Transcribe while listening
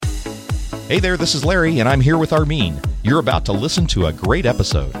Hey there, this is Larry, and I'm here with Armin. You're about to listen to a great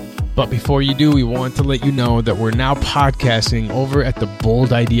episode. But before you do, we want to let you know that we're now podcasting over at the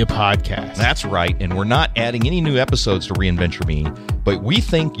Bold Idea Podcast. That's right, and we're not adding any new episodes to Reinventure Me, but we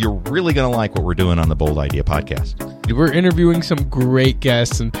think you're really going to like what we're doing on the Bold Idea Podcast. We're interviewing some great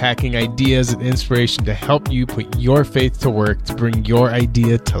guests and packing ideas and inspiration to help you put your faith to work to bring your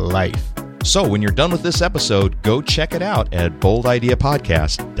idea to life. So when you're done with this episode, go check it out at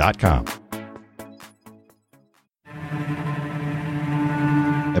boldideapodcast.com.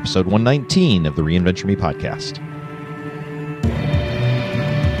 Episode 119 of the Reinventure Me podcast.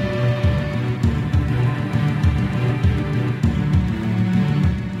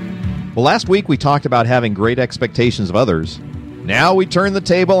 Well, last week we talked about having great expectations of others. Now we turn the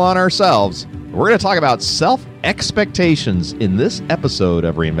table on ourselves. We're going to talk about self-expectations in this episode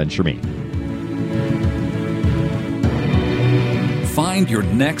of Reinventure Me. Find your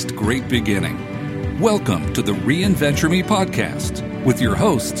next great beginning. Welcome to the Reinventure Me podcast with your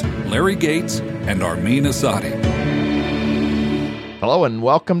hosts, Larry Gates and Armin Asadi. Hello and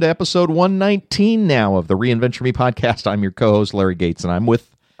welcome to episode 119 now of the Reinventure Me podcast. I'm your co-host, Larry Gates, and I'm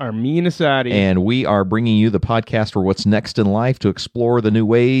with Armin Asadi. And we are bringing you the podcast for what's next in life, to explore the new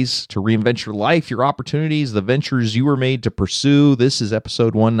ways to reinvent your life, your opportunities, the ventures you were made to pursue. This is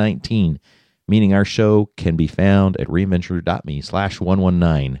episode 119, meaning our show can be found at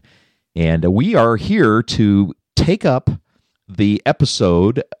reinventure.me/119. And we are here to take up the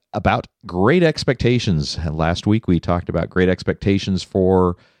episode about great expectations. Last week we talked about great expectations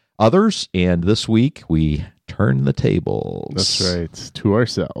for others, and this week we turn the tables. That's right, to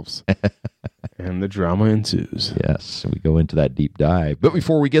ourselves. And the drama ensues. Yes, we go into that deep dive. But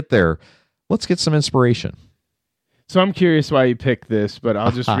before we get there, let's get some inspiration. So I'm curious why you picked this, but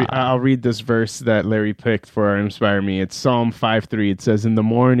I'll read this verse that Larry picked for Inspire Me. It's Psalm 5:3. It says, "In the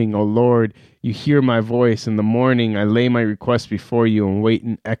morning, O Lord, you hear my voice. In the morning, I lay my request before you and wait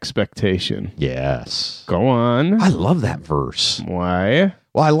in expectation." Yes. Go on. I love that verse. Why?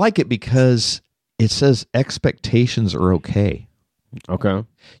 Well, I like it because it says expectations are okay. Okay.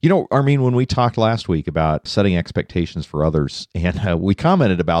 You know, Armin, when we talked last week about setting expectations for others, and we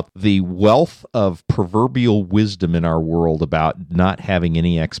commented about the wealth of proverbial wisdom in our world about not having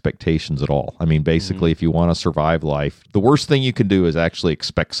any expectations at all. I mean, basically, if you want to survive life, the worst thing you can do is actually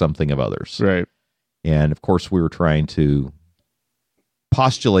expect something of others. Right. And of course, we were trying to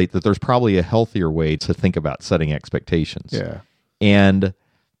postulate that there's probably a healthier way to think about setting expectations. Yeah. And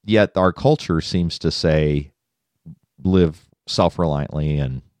yet our culture seems to say, live self-reliantly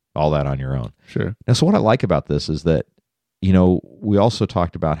and all that on your own. Sure. And so what I like about this is that, you know, we also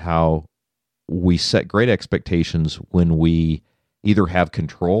talked about how we set great expectations when we either have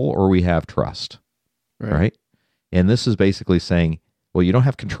control or we have trust, right? And this is basically saying, well, you don't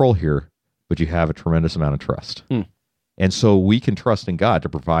have control here, but you have a tremendous amount of trust. And so we can trust in God to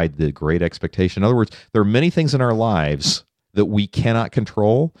provide the great expectation. In other words, there are many things in our lives that we cannot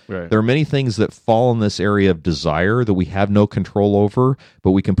control. Right. There are many things that fall in this area of desire that we have no control over,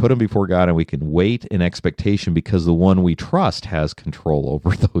 but we can put them before God and we can wait in expectation because the one we trust has control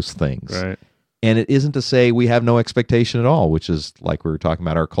over those things. Right. And it isn't to say we have no expectation at all, which is like we were talking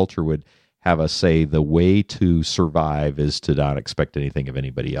about, our culture would have us say the way to survive is to not expect anything of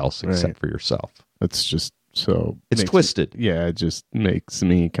anybody else except for yourself. That's just so... It's twisted. It just makes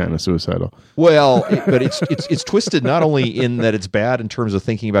me kind of suicidal. Well, but it's twisted not only in that it's bad in terms of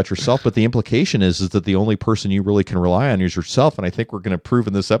thinking about yourself, but the implication is that the only person you really can rely on is yourself. And I think we're going to prove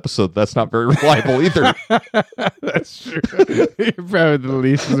in this episode that's not very reliable either. That's true. You're probably the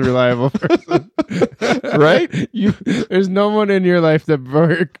least reliable person. Right? There's no one in your life that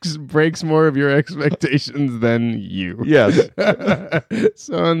breaks more of your expectations than you. Yes.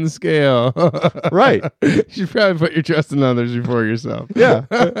 So on the scale. Right. You should probably put your trust in others before yourself. Yeah.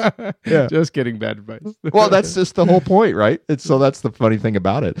 Yeah. Just kidding. Bad advice. Well, that's just the whole point, right? So that's the funny thing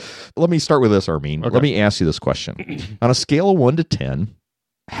about it. Let me start with this, Armin. Okay. Let me ask you this question. On a scale of 1 to 10,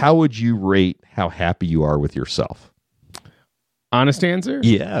 how would you rate how happy you are with yourself? Honest answer?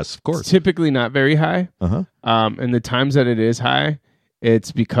 Yes, of It's course. typically not very high. Uh-huh. And the times that it is high,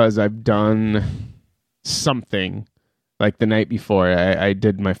 it's because I've done something. Like the night before, I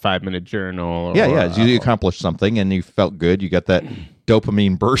did my 5-minute journal. You accomplished something and you felt good. You got that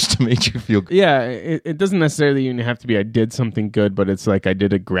dopamine burst to make you feel good. Yeah, it doesn't necessarily even have to be I did something good, but it's like I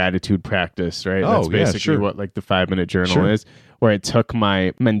did a gratitude practice, right? Oh, That's basically sure. what like the 5-minute journal is, where it took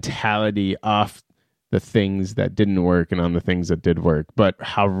my mentality off the things that didn't work and on the things that did work. But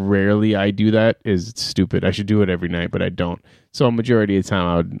how rarely I do that is stupid. I should do it every night, but I don't. So a majority of the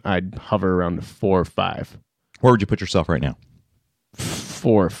time I'd hover around 4 or 5. Where would you put yourself right now?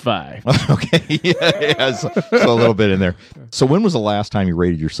 4 or 5. Okay. Yeah. So a little bit in there. So when was the last time you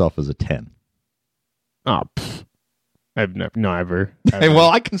rated yourself as a 10? Oh, I've never. Well,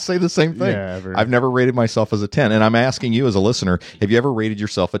 I can say the same thing. Yeah, ever. I've never rated myself as a 10. And I'm asking you as a listener, have you ever rated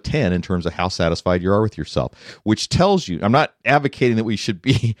yourself a 10 in terms of how satisfied you are with yourself? Which tells you, I'm not advocating that we should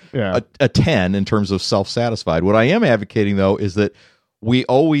be a 10 in terms of self-satisfied. What I am advocating, though, is that we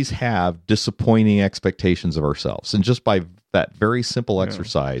always have disappointing expectations of ourselves. And just by that very simple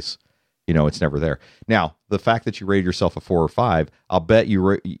exercise, it's never there. Now, the fact that you rated yourself a 4 or 5, I'll bet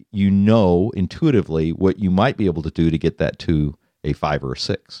you know intuitively what you might be able to do to get that to a 5 or a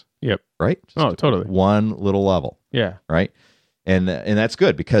 6. Yep. Right? Just totally. One little level. Yeah. Right? And that's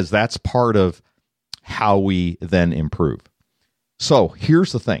good because that's part of how we then improve. So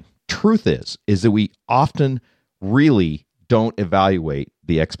here's the thing. Truth is that we often really don't evaluate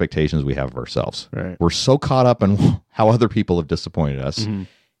the expectations we have of ourselves. Right. We're so caught up in how other people have disappointed us. Mm-hmm.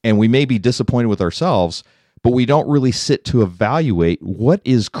 And we may be disappointed with ourselves, but we don't really sit to evaluate what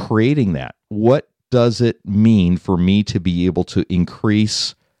is creating that. What does it mean for me to be able to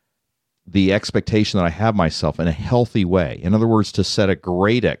increase the expectation that I have myself in a healthy way? In other words, to set a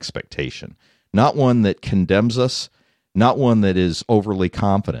great expectation, not one that condemns us, not one that is overly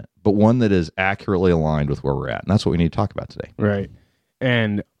confident, but one that is accurately aligned with where we're at. And that's what we need to talk about today. Right.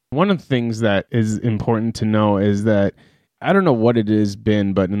 And one of the things that is important to know is that I don't know what it has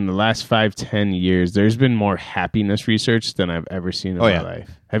been, but in the last 5-10 years, there's been more happiness research than I've ever seen in my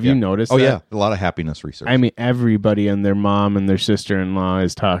life. Have you noticed that? Yeah, a lot of happiness research. I mean, everybody and their mom and their sister-in-law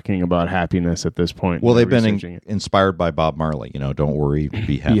is talking about happiness at this point. Well, they've been inspired by Bob Marley. Don't worry,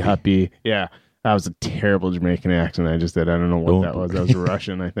 be happy. Be happy. Yeah, that was a terrible Jamaican accent I just did. I don't know what that was. That was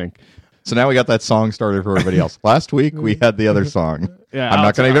Russian, I think. So now we got that song started for everybody else. Last week we had the other song. Yeah, I'm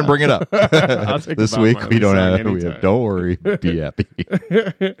not going to even bring it up. This week we don't have. Don't worry, be happy.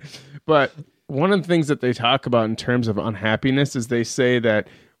 But one of the things that they talk about in terms of unhappiness is they say that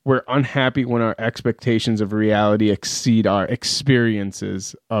we're unhappy when our expectations of reality exceed our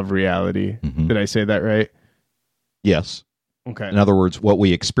experiences of reality. Mm-hmm. Did I say that right? Yes. Okay. In other words, what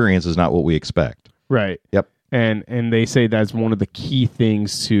we experience is not what we expect. Right. Yep. And they say that's one of the key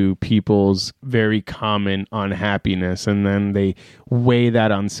things to people's very common unhappiness. And then they weigh that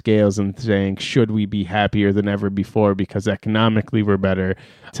on scales and saying, should we be happier than ever before? Because economically we're better,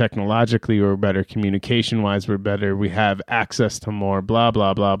 technologically we're better, communication-wise we're better, we have access to more, blah,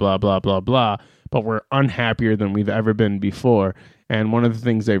 blah, blah, blah, blah, blah, blah. But we're unhappier than we've ever been before. And one of the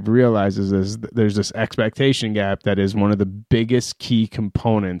things they've realized is there's this expectation gap that is one of the biggest key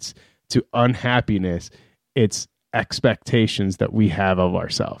components to unhappiness. It's expectations that we have of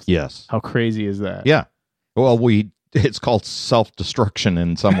ourselves. Yes. How crazy is that? Yeah. Well, it's called self-destruction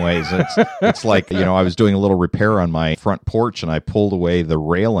in some ways. It's like, I was doing a little repair on my front porch and I pulled away the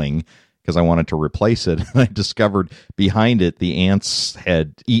railing because I wanted to replace it. And I discovered behind it, the ants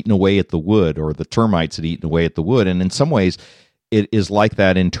had eaten away at the wood, or the termites had eaten away at the wood. And in some ways, it is like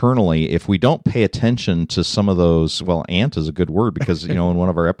that internally. If we don't pay attention to some of those, well, ant is a good word because, in one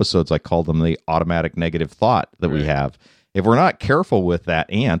of our episodes, I called them the automatic negative thought that we have. If we're not careful with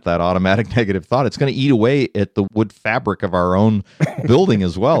that ant, that automatic negative thought, it's going to eat away at the wood fabric of our own building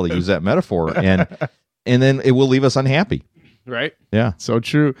as well, to use that metaphor. And then it will leave us unhappy. Right? Yeah. So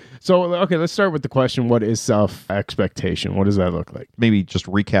true. So, okay, let's start with the question, what is self-expectation? What does that look like? Maybe just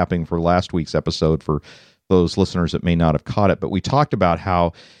recapping for last week's episode for those listeners that may not have caught it, but we talked about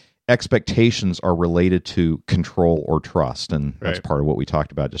how expectations are related to control or trust, and that's part of what we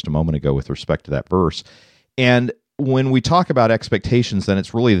talked about just a moment ago with respect to that verse. And when we talk about expectations, then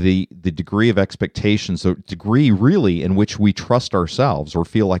it's really the degree of expectations, the degree really in which we trust ourselves or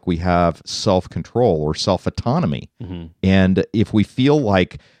feel like we have self-control or self-autonomy. Mm-hmm. And if we feel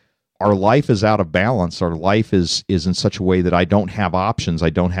like our life is out of balance, our life is in such a way that I don't have options,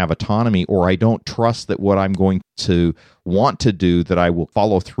 I don't have autonomy, or I don't trust that what I'm going to want to do, that I will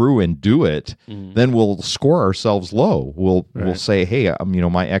follow through and do it, then we'll score ourselves low. We'll say, hey,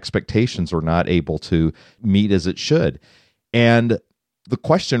 my expectations are not able to meet as it should. And the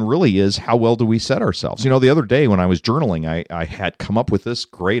question really is, how well do we set ourselves? The other day when I was journaling, I had come up with this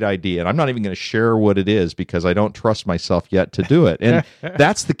great idea, and I'm not even going to share what it is because I don't trust myself yet to do it. And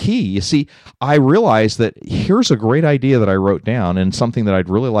that's the key. You see, I realized that here's a great idea that I wrote down and something that I'd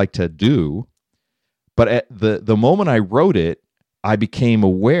really like to do. But at the moment I wrote it, I became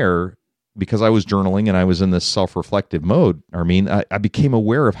aware, because I was journaling and I was in this self-reflective mode, I became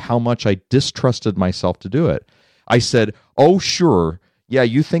aware of how much I distrusted myself to do it. I said, oh, sure, yeah,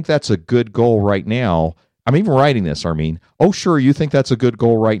 you think that's a good goal right now. I'm even writing this, Armin. Oh, sure, you think that's a good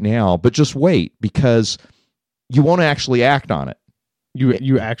goal right now, but just wait, because you won't actually act on it.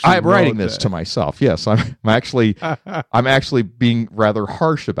 You actually I'm writing wrote this that. to myself. Yes, I'm actually being rather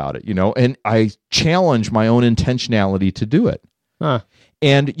harsh about it, and I challenge my own intentionality to do it. Huh.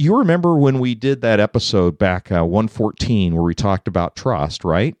 And you remember when we did that episode back 114 where we talked about trust,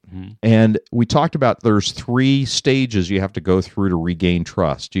 right? Mhm. And we talked about there's 3 stages you have to go through to regain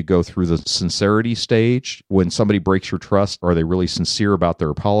trust. You go through the sincerity stage. When somebody breaks your trust, are they really sincere about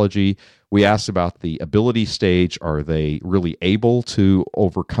their apology? We asked about the ability stage. Are they really able to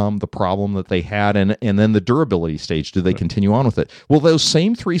overcome the problem that they had? And then the durability stage. Do they continue on with it? Well, those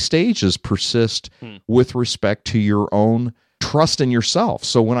same 3 stages persist with respect to your own trust in yourself.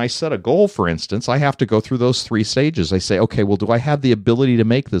 So when I set a goal, for instance, I have to go through those 3 stages. I say, okay, well, do I have the ability to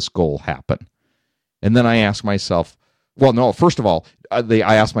make this goal happen? And then I ask myself, well, no, first of all, I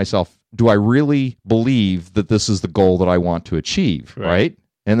ask myself, do I really believe that this is the goal that I want to achieve, right?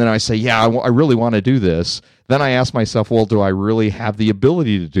 And then I say, yeah, I really want to do this. Then I ask myself, well, do I really have the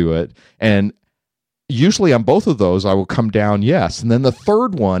ability to do it? And usually on both of those, I will come down yes. And then the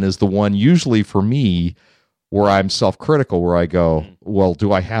third one is the one usually for me where I'm self-critical, where I go, well,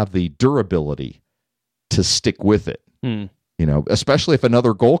 do I have the durability to stick with it? Especially if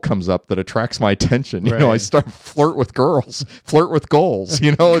another goal comes up that attracts my attention. I start flirt with goals. It's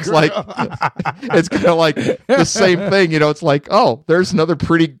like, it's kind of like the same thing. It's like, oh, there's another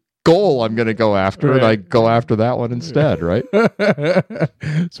pretty goal I'm going to go after, and I go after that one instead, right?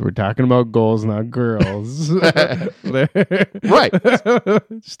 So we're talking about goals, not girls. Right.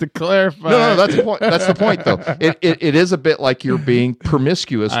 Just to clarify. No, that's the point. That's the point, though. It is a bit like you're being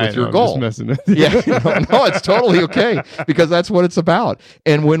promiscuous with your goal. I'm just messing with you. Yeah, no, it's totally okay because that's what it's about.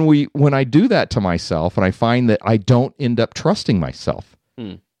 And when I do that to myself, and I find that I don't end up trusting myself,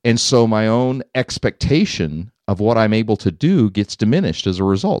 and so my own expectation of what I'm able to do gets diminished as a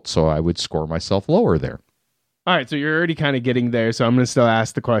result. So I would score myself lower there. All right, so you're already kind of getting there. So I'm going to still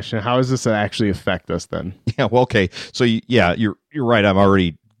ask the question: how does this actually affect us then? Yeah, well, okay. So you're right. I'm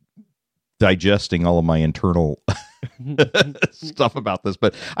already digesting all of my internal stuff about this,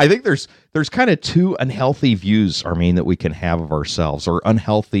 but I think there's kind of 2 unhealthy views, Armin, that we can have of ourselves, or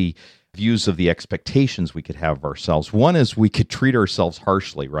unhealthy views of the expectations we could have of ourselves. One is we could treat ourselves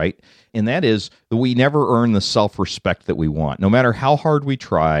harshly, right? And that is that we never earn the self-respect that we want. No matter how hard we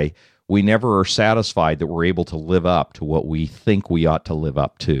try, we never are satisfied that we're able to live up to what we think we ought to live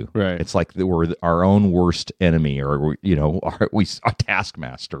up to. Right. It's like that we're our own worst enemy, or a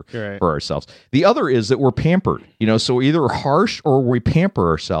taskmaster for ourselves. The other is that we're pampered. So either harsh or we pamper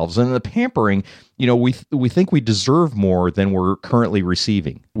ourselves. And in the pampering, we think we deserve more than we're currently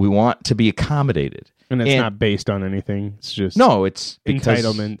receiving. We want to be accommodated. And it's not based on anything. It's just it's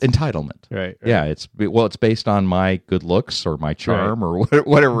entitlement. Right. Yeah. It's based on my good looks or my charm or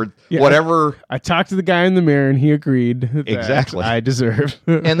whatever. Yeah. Whatever. I talked to the guy in the mirror and he agreed that exactly I deserve.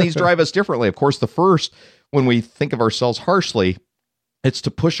 And these drive us differently. Of course, the first, when we think of ourselves harshly, it's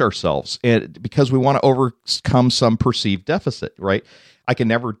to push ourselves, and because we want to overcome some perceived deficit. Right. I can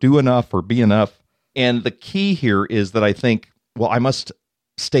never do enough or be enough. And the key here is that I think, I must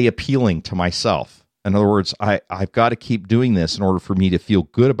stay appealing to myself. In other words, I've got to keep doing this in order for me to feel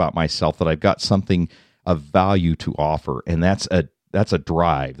good about myself, that I've got something of value to offer. And that's a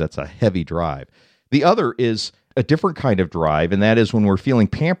drive. That's a heavy drive. The other is a different kind of drive, and that is when we're feeling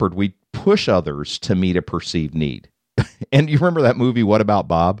pampered, we push others to meet a perceived need. And you remember that movie, What About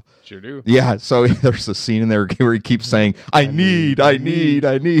Bob? Sure do. Yeah, so there's a scene in there where he keeps saying, I need,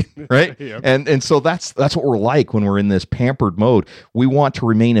 right? Yep. And so that's what we're like when we're in this pampered mode. We want to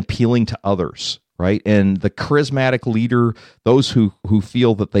remain appealing to others, right? And the charismatic leader, those who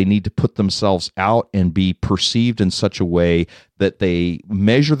feel that they need to put themselves out and be perceived in such a way that they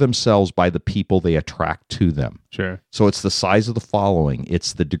measure themselves by the people they attract to them. Sure. So it's the size of the following.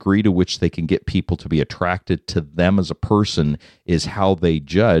 It's the degree to which they can get people to be attracted to them as a person is how they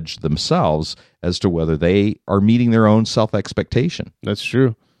judge themselves as to whether they are meeting their own self-expectation. That's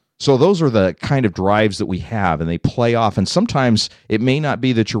true. So those are the kind of drives that we have, and they play off. And sometimes it may not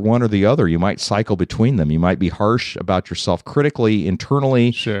be that you're one or the other. You might cycle between them. You might be harsh about yourself critically,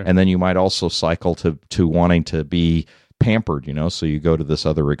 internally, sure. And then you might also cycle to wanting to be pampered, so you go to this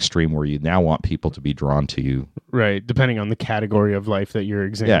other extreme where you now want people to be drawn to you. Right, depending on the category of life that you're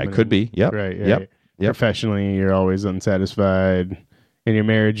examining. Yeah, it could be. Yep. Right. Yep. Professionally, you're always unsatisfied. In your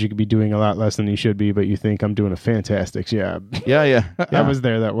marriage, you could be doing a lot less than you should be, but you think I'm doing a fantastic job. Yeah. I was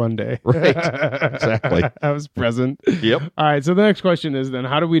there that one day. Right. Exactly. I was present. Yep. All right. So the next question is then,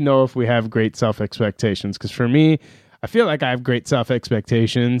 how do we know if we have great self-expectations? Because for me, I feel like I have great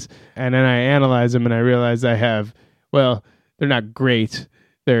self-expectations, and then I analyze them and I realize I have, well, they're not great.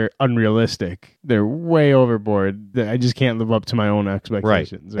 they're unrealistic. They're way overboard. I just can't live up to my own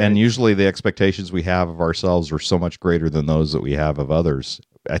expectations. Right? And usually the expectations we have of ourselves are so much greater than those that we have of others.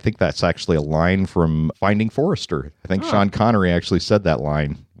 I think that's actually a line from Finding Forrester. I think Sean Connery actually said that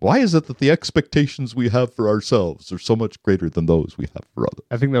line. Why is it that the expectations we have for ourselves are so much greater than those we have for others?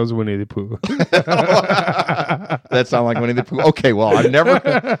 I think that was Winnie the Pooh. That sounds like Winnie the Pooh. Okay, well,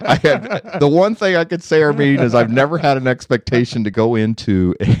 the one thing I could say, Armin, is I've never had an expectation to go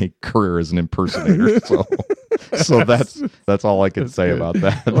into a career as an impersonator. So that's all I can say about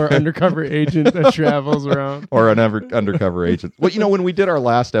that. Or undercover agent that travels around. Or an undercover agent. Well, when we did our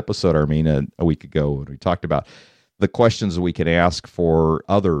last episode, Armin, a week ago, when we talked about the questions that we can ask for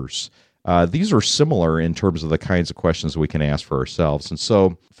others, these are similar in terms of the kinds of questions we can ask for ourselves. And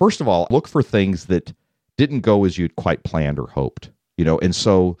so, first of all, look for things that didn't go as you'd quite planned or hoped. And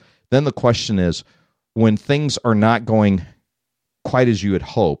so then the question is, when things are not going quite as you had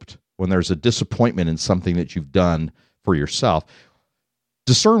hoped, when there's a disappointment in something that you've done for yourself,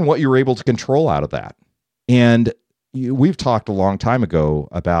 discern what you're able to control out of that. And we've talked a long time ago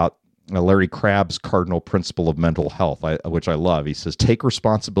about Larry Crabb's cardinal principle of mental health, which I love. He says, take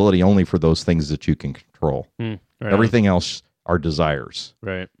responsibility only for those things that you can control. Right. Everything else are desires.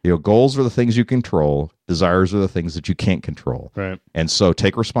 Right. Goals are the things you control. Desires are the things that you can't control. Right. And so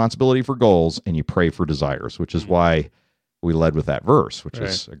take responsibility for goals and you pray for desires, which is why we led with that verse, which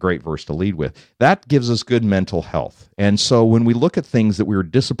is a great verse to lead with. That gives us good mental health. And so when we look at things that we were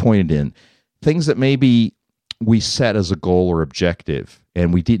disappointed in, things that maybe we set as a goal or objective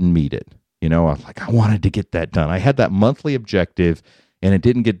and we didn't meet it. I wanted to get that done. I had that monthly objective and it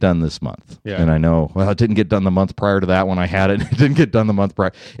didn't get done this month. Yeah. And I know, it didn't get done the month prior to that when I had it. It didn't get done the month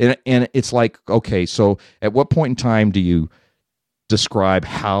prior. And it's like, okay, so at what point in time do you describe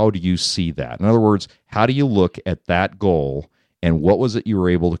how do you see that? In other words, how do you look at that goal and what was it you were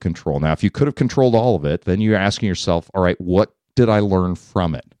able to control? Now, if you could have controlled all of it, then you're asking yourself, all right, what did I learn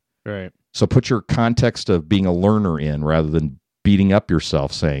from it? Right. So put your context of being a learner in rather than beating up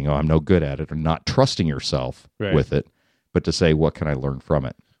yourself saying, oh, I'm no good at it, or not trusting yourself with it, but to say, what can I learn from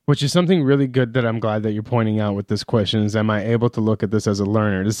it? Which is something really good that I'm glad that you're pointing out with this question is, am I able to look at this as a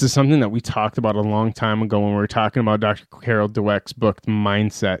learner? This is something that we talked about a long time ago when we were talking about Dr. Carol Dweck's book,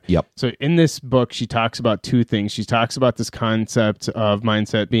 Mindset. Yep. So in this book, she talks about two things. She talks about this concept of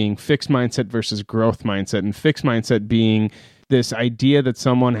mindset being fixed mindset versus growth mindset, and fixed mindset being this idea that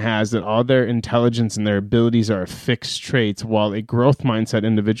someone has that all their intelligence and their abilities are fixed traits, while a growth mindset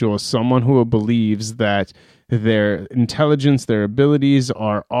individual is someone who believes that their intelligence, their abilities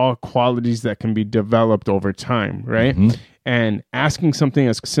are all qualities that can be developed over time, right? Mm-hmm. And asking something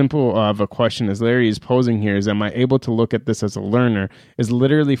as simple of a question as Larry is posing here is, am I able to look at this as a learner, is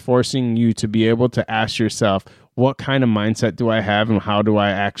literally forcing you to be able to ask yourself, what kind of mindset do I have and how do I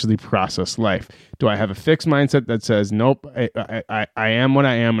actually process life? Do I have a fixed mindset that says, nope, I am what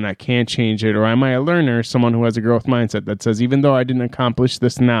I am and I can't change it? Or am I a learner, someone who has a growth mindset that says, even though I didn't accomplish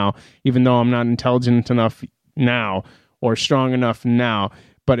this now, even though I'm not intelligent enough now or strong enough now,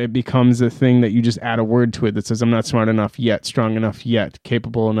 but it becomes a thing that you just add a word to it that says, I'm not smart enough yet, strong enough yet,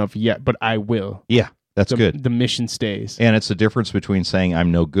 capable enough yet, but I will. Yeah, that's good. The mission stays. And it's the difference between saying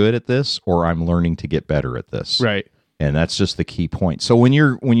I'm no good at this or I'm learning to get better at this. Right. And that's just the key point. So when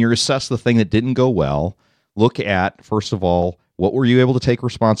you assess the thing that didn't go well, look at, first of all, what were you able to take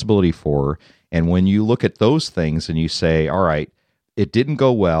responsibility for? And when you look at those things and you say, all right, it didn't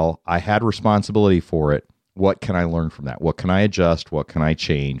go well, I had responsibility for it, what can I learn from that? What can I adjust? What can I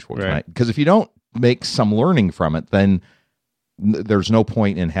change? Because if you don't make some learning from it, then there's no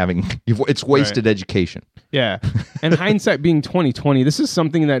point in having it's wasted education. Yeah. And hindsight being 20/20, this is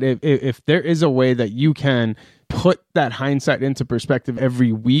something that if there is a way that you can put that hindsight into perspective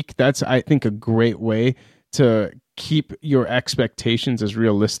every week, that's, I think, a great way to keep your expectations as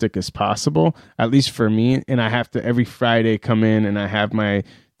realistic as possible, at least for me. And I have to every Friday come in and I have my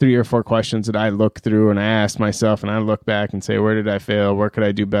 3 or 4 questions that I look through and I ask myself and I look back and say, where did I fail? Where could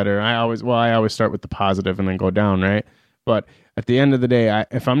I do better? I always start with the positive and then go down, right? But at the end of the day,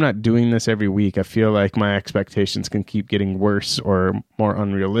 if I'm not doing this every week, I feel like my expectations can keep getting worse or more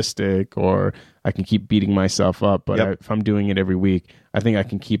unrealistic, or I can keep beating myself up. But if I'm doing it every week, I think I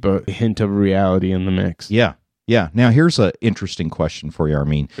can keep a hint of reality in the mix. Yeah. Yeah. Now, here's an interesting question for you,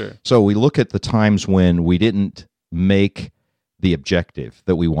 Armin. Sure. So we look at the times when we didn't make the objective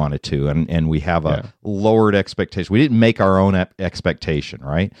that we wanted to, and we have a lowered expectation. We didn't make our own expectation,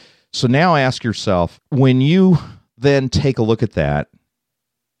 right? So now ask yourself, when you then take a look at that,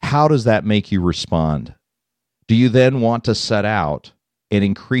 how does that make you respond? Do you then want to set out and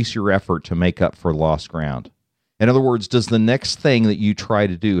increase your effort to make up for lost ground? In other words, does the next thing that you try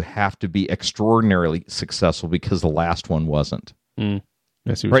to do have to be extraordinarily successful because the last one wasn't?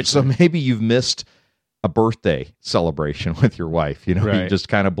 Right. So maybe you've missed a birthday celebration with your wife. You just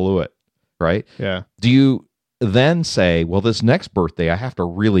kind of blew it. Right. Yeah. Do you then say, well, this next birthday, I have to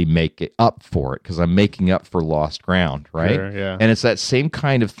really make it up for it because I'm making up for lost ground, right? Sure, yeah. And it's that same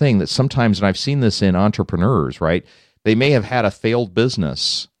kind of thing that sometimes, and I've seen this in entrepreneurs, right? They may have had a failed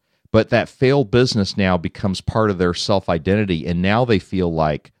business, but that failed business now becomes part of their self-identity, and now they feel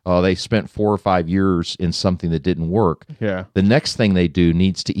like, oh, they spent 4 or 5 years in something that didn't work. Yeah. The next thing they do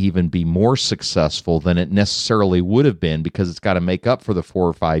needs to even be more successful than it necessarily would have been because it's got to make up for the 4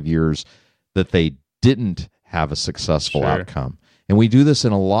 or 5 years that they didn't have a successful outcome. And we do this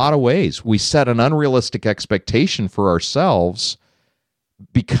in a lot of ways. We set an unrealistic expectation for ourselves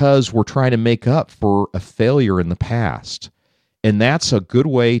because we're trying to make up for a failure in the past. And that's a good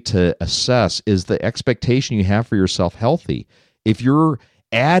way to assess, is the expectation you have for yourself healthy? If you're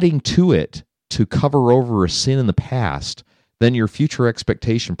adding to it to cover over a sin in the past, then your future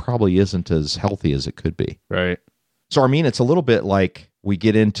expectation probably isn't as healthy as it could be. Right. So, I mean, it's a little bit like we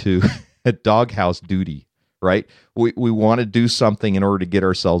get into a doghouse duty. Right? We want to do something in order to get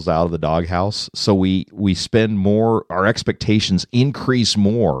ourselves out of the doghouse. So we spend more, our expectations increase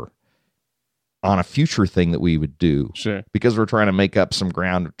more on a future thing that we would do. Sure. Because we're trying to make up some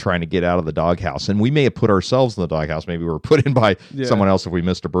ground, trying to get out of the doghouse. And we may have put ourselves in the doghouse. Maybe we were put in by someone else if we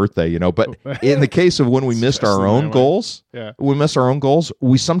missed a birthday, But in the case of when we missed our own goals,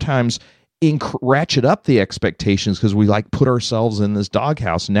 we sometimes ratchet up the expectations because we put ourselves in this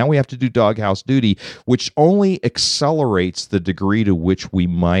doghouse. And now we have to do doghouse duty, which only accelerates the degree to which we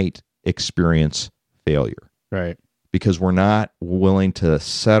might experience failure. Right. Because we're not willing to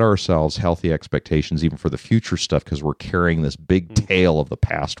set ourselves healthy expectations even for the future stuff because we're carrying this big tail of the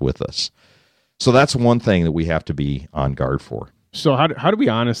past with us. So that's one thing that we have to be on guard for. So how do we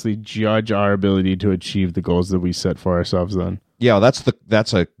honestly judge our ability to achieve the goals that we set for ourselves then? Yeah,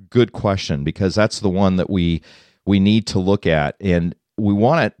 that's a good question because that's the one that we need to look at, and we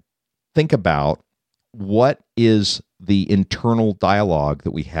want to think about what is the internal dialogue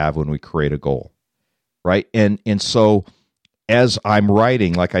that we have when we create a goal, right? And so as I'm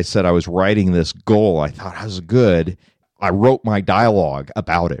writing, like I said, I was writing this goal. I thought I was good. I wrote my dialogue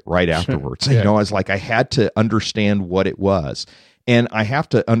about it right afterwards. Yeah. I was like, I had to understand what it was, and I have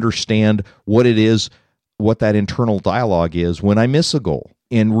to understand what it is, what that internal dialogue is when I miss a goal,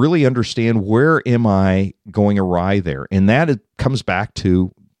 and really understand where am I going awry there. And that comes back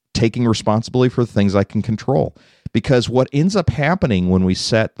to taking responsibility for the things I can control. Because what ends up happening when we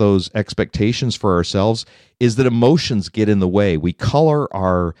set those expectations for ourselves is that emotions get in the way. We color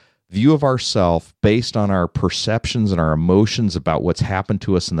our view of ourselves based on our perceptions and our emotions about what's happened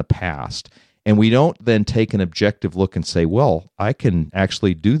to us in the past. And we don't then take an objective look and say, well, I can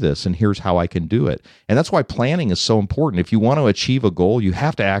actually do this, and here's how I can do it. And that's why planning is so important. If you want to achieve a goal, you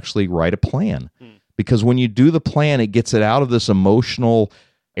have to actually write a plan. Because when you do the plan, it gets it out of this emotional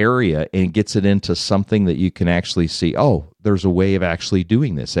area and gets it into something that you can actually see, oh, there's a way of actually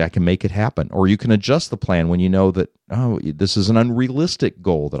doing this. I can make it happen. Or you can adjust the plan when you know that, oh, this is an unrealistic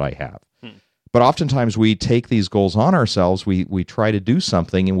goal that I have. But oftentimes we take these goals on ourselves, we try to do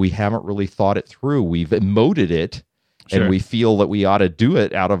something, and we haven't really thought it through. We've emoted it, and we feel that we ought to do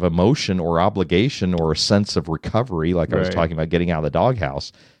it out of emotion or obligation or a sense of recovery, like I was talking about getting out of the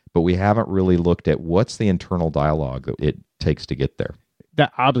doghouse. But we haven't really looked at what's the internal dialogue that it takes to get there.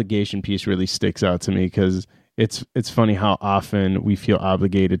 That obligation piece really sticks out to me because it's funny how often we feel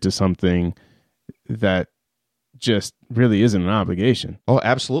obligated to something that just really isn't an obligation. Oh,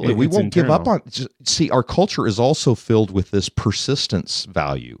 absolutely. We won't give up on. See, our culture is also filled with this persistence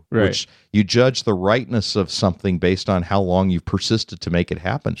value, which you judge the rightness of something based on how long you've persisted to make it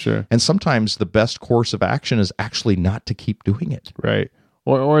happen. Sure. And sometimes the best course of action is actually not to keep doing it. Right.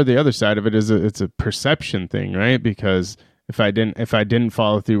 Or the other side of it is it's a perception thing, right? Because if I didn't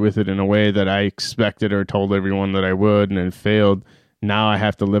follow through with it in a way that I expected or told everyone that I would, and it failed, now I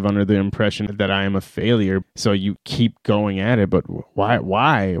have to live under the impression that I am a failure. So you keep going at it, but why?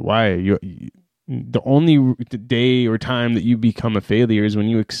 The only day or time that you become a failure is when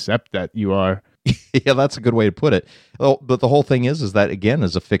you accept that you are. Yeah, that's a good way to put it. Well, but the whole thing is that, again,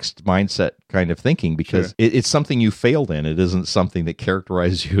 is a fixed mindset kind of thinking because it's something you failed in. It isn't something that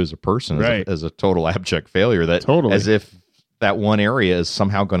characterizes you as a person, as a total abject failure, that as if that one area is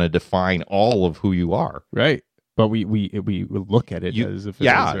somehow going to define all of who you are. Right. But we look at it as if it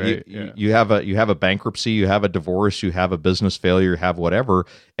is, right? You have a bankruptcy, you have a divorce, you have a business failure, you have whatever,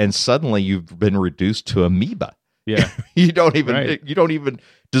 and suddenly you've been reduced to amoeba. Yeah. you don't even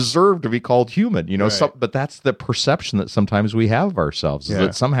deserve to be called human, Right. but that's the perception that sometimes we have of ourselves, is Yeah.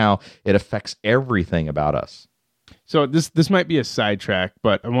 that somehow it affects everything about us. So this might be a sidetrack,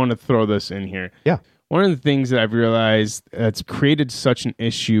 but I want to throw this in here. Yeah. One of the things that I've realized that's created such an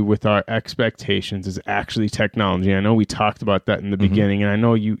issue with our expectations is actually technology. I know we talked about that in the beginning, and I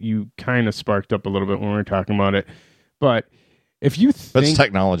know you kind of sparked up a little bit when we were talking about it. But if you That's think,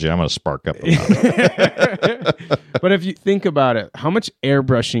 technology I'm going to spark up about. but if you think about it, how much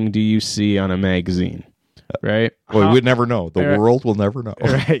airbrushing do you see on a magazine? Right? Well, we'd never know. The Right. world will never know.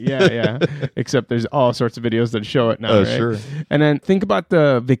 Right, yeah. Except there's all sorts of videos that show it now, right? Sure. And then think about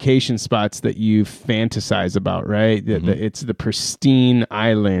the vacation spots that you fantasize about, right? It's the pristine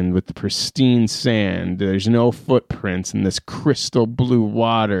island with the pristine sand. There's no footprints and this crystal blue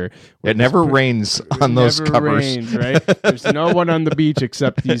water. It never rains on those Never covers. rains, right? There's no one on the beach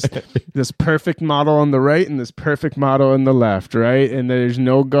except this perfect model on the right and this perfect model on the left, right? And there's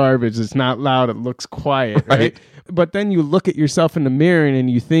no garbage. It's not loud. It looks quiet, right? But then you look at yourself in the mirror and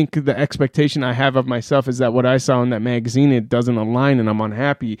you think the expectation I have of myself is that what I saw in that magazine, it doesn't align and I'm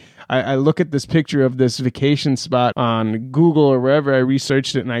unhappy. I look at this picture of this vacation spot on Google or wherever I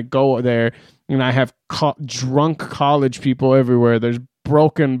researched it, and I go there and I have drunk college people everywhere. There's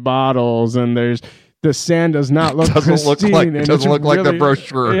broken bottles and the sand does not look Doesn't look pristine, like and it doesn't it's look like the really-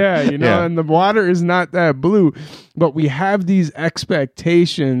 brochure. Yeah, Yeah. and the water is not that blue, but we have these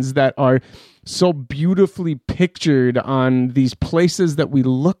expectations that are so beautifully pictured on these places that we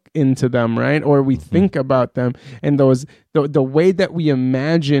look into them, right? Or we think about them, and the way that we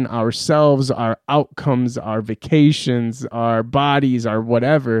imagine ourselves, our outcomes, our vacations, our bodies, our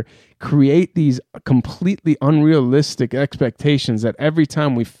whatever, create these completely unrealistic expectations that every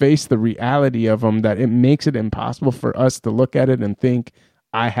time we face the reality of them, that it makes it impossible for us to look at it and think,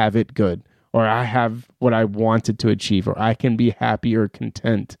 I have it good, or I have what I wanted to achieve, or I can be happy or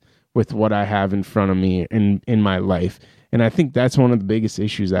content with what I have in front of me in my life. And I think that's one of the biggest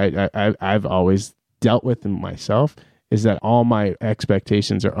issues I've always dealt with in myself, is that all my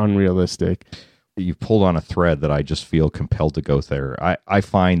expectations are unrealistic. You've pulled on a thread that I just feel compelled to go there. I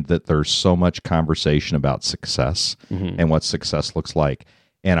find that there's so much conversation about success and what success looks like.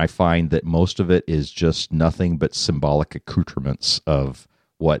 And I find that most of it is just nothing but symbolic accoutrements of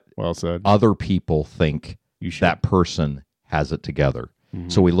what Well said. other people think You should. that person has it together.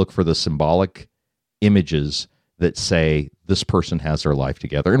 So we look for the symbolic images that say this person has their life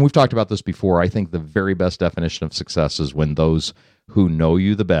together. And we've talked about this before. I think the very best definition of success is when those who know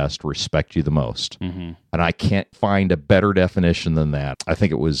you the best respect you the most. And I can't find a better definition than that. I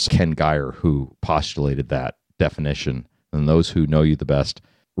think it was Ken Geyer who postulated that definition. And those who know you the best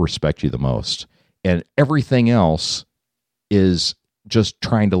respect you the most. And everything else is just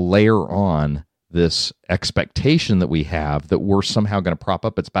trying to layer on this expectation that we have that we're somehow going to prop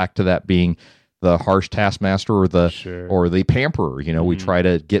up. It's back to that being the harsh taskmaster or the pamperer. We try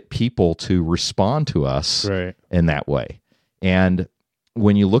to get people to respond to us Right. in that way. And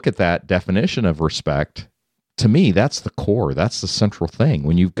when you look at that definition of respect, to me, that's the core. That's the central thing.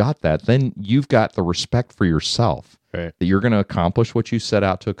 When you've got that, then you've got the respect for yourself. Right. That you're going to accomplish what you set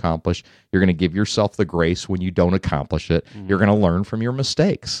out to accomplish. You're going to give yourself the grace when you don't accomplish it. You're going to learn from your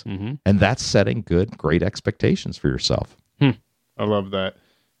mistakes. And that's setting great expectations for yourself. I love that.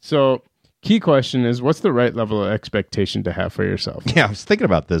 So, key question is, what's the right level of expectation to have for yourself? Yeah, I was thinking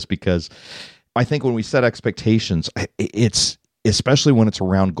about this because I think when we set expectations, it's especially when it's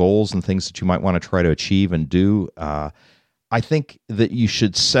around goals and things that you might want to try to achieve and do. I think that you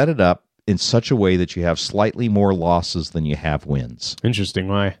should set it up in such a way that you have slightly more losses than you have wins. Interesting.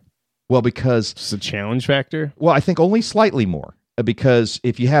 Why? Well, because It's a challenge factor. I think only slightly more. Because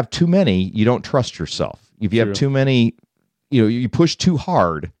if you have too many, you don't trust yourself. If you True. have too many, you push too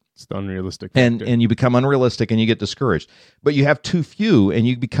hard It's the unrealistic and factor. you become unrealistic and you get discouraged. But you have too few and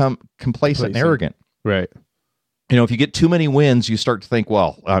you become complacent and arrogant. Right. If you get too many wins, you start to think,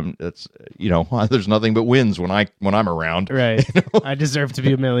 well, it's there's nothing but wins when I'm around. Right. I deserve to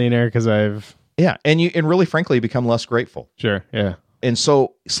be a millionaire because I've... Yeah, and really, frankly, you become less grateful. Sure. Yeah. And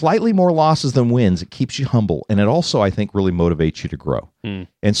so, slightly more losses than wins, it keeps you humble, and it also, I think, really motivates you to grow.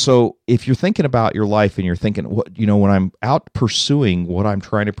 And so, if you're thinking about your life and you're thinking, when I'm out pursuing what I'm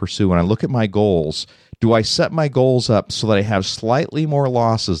trying to pursue, when I look at my goals, do I set my goals up so that I have slightly more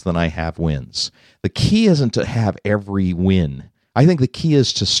losses than I have wins? The key isn't to have every win. I think the key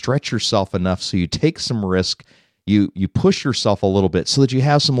is to stretch yourself enough so you take some risk, you push yourself a little bit so that you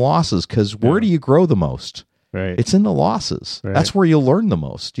have some losses, because where do you grow the most? Right. It's in the losses. Right. That's where you'll learn the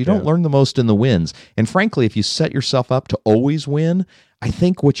most. You don't learn the most in the wins. And frankly, if you set yourself up to always win, I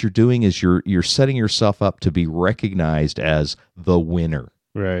think what you're doing is you're setting yourself up to be recognized as the winner.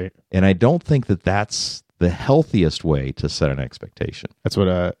 Right. And I don't think that that's the healthiest way to set an expectation. That's what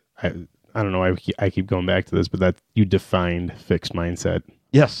I don't know why I keep going back to this, but that you defined fixed mindset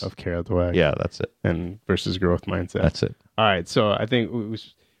Yes. of Carol Dweck. Yeah, that's it. And versus growth mindset. That's it. All right. So I think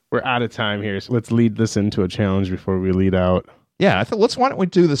we're out of time here. So let's lead this into a challenge before we lead out. Yeah, I thought why don't we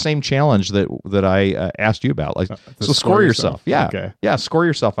do the same challenge that I asked you about? Like, so score yourself. Yeah, okay. Yeah, score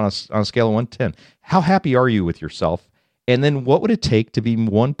yourself on a scale of 1 to 10. How happy are you with yourself? And then what would it take to be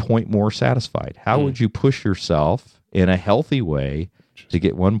 1 point more satisfied? How would you push yourself in a healthy way to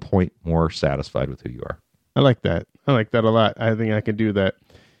get 1 point more satisfied with who you are? I like that. I like that a lot. I think I can do that.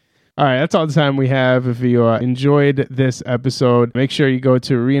 All right, that's all the time we have. If you enjoyed this episode, make sure you go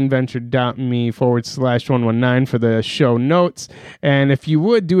to reinventure.me/119 for the show notes. And if you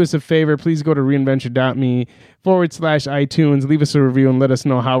would do us a favor, please go to reinventure.me/iTunes, leave us a review and let us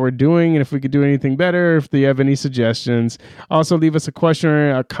know how we're doing and if we could do anything better, if you have any suggestions. Also, leave us a question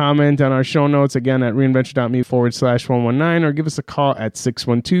or a comment on our show notes, again, at reinventure.me/119, or give us a call at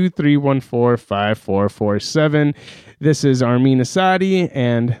 612-314-5447. This is Armin Asadi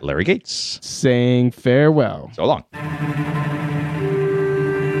and Larry Gates saying farewell. So long.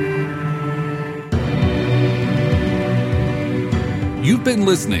 You've been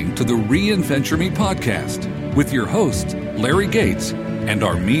listening to the Reinventure Me podcast with your hosts, Larry Gates and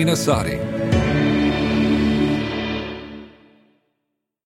Armin Asadi.